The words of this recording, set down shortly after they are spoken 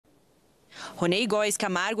Ronei Góes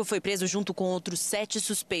Camargo foi preso junto com outros 7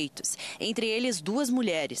 suspeitos, entre eles 2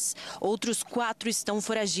 mulheres. Outros 4 estão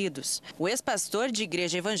foragidos. O ex-pastor de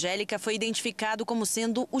igreja evangélica foi identificado como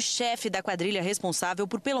sendo o chefe da quadrilha responsável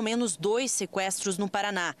por pelo menos 2 sequestros no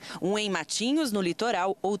Paraná. Um em Matinhos, no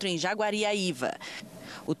litoral, outro em Jaguariaíva.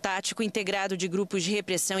 O tático integrado de grupos de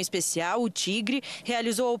repressão especial, o Tigre,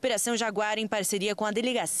 realizou a Operação Jaguar em parceria com a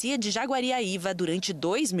Delegacia de Jaguariaíva durante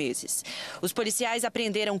 2 meses. Os policiais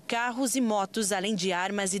apreenderam carros e motos, além de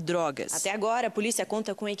armas e drogas. Até agora, a polícia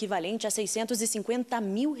conta com o equivalente a R$650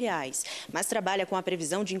 mil, mas trabalha com a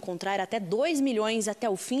previsão de encontrar até 2 milhões até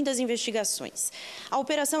o fim das investigações. A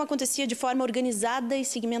operação acontecia de forma organizada e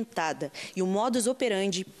segmentada, e o modus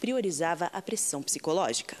operandi priorizava a pressão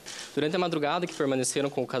psicológica. Durante a madrugada que permaneceram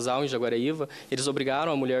com o casal em Jaguariaíva, eles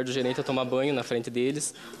obrigaram a mulher do gerente a tomar banho na frente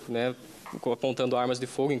deles, né, apontando armas de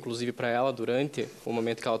fogo, inclusive para ela, durante o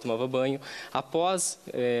momento que ela tomava banho. Após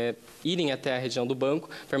irem até a região do banco,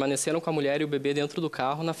 permaneceram com a mulher e o bebê dentro do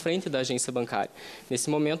carro, na frente da agência bancária. Nesse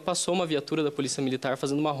momento, passou uma viatura da Polícia Militar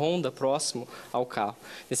fazendo uma ronda próximo ao carro.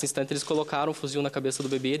 Nesse instante, eles colocaram um fuzil na cabeça do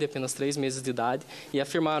bebê, de apenas 3 meses de idade, e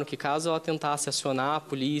afirmaram que caso ela tentasse acionar a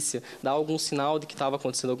polícia, dar algum sinal de que estava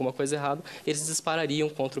acontecendo alguma coisa errada, eles disparariam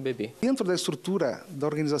contra o bebê. Dentro da estrutura da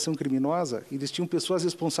organização criminosa, eles tinham pessoas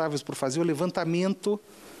responsáveis por fazer o levantamento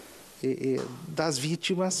das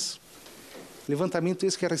vítimas, levantamento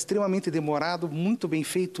esse que era extremamente demorado, muito bem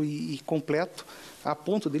feito e completo, a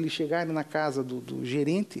ponto de eles chegarem na casa do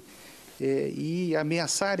gerente e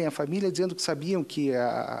ameaçarem a família, dizendo que sabiam que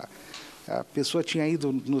a pessoa tinha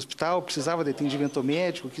ido no hospital, precisava de atendimento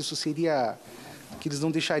médico, que isso seria, que eles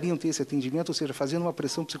não deixariam ter esse atendimento, ou seja, fazendo uma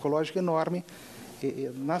pressão psicológica enorme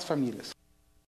nas famílias.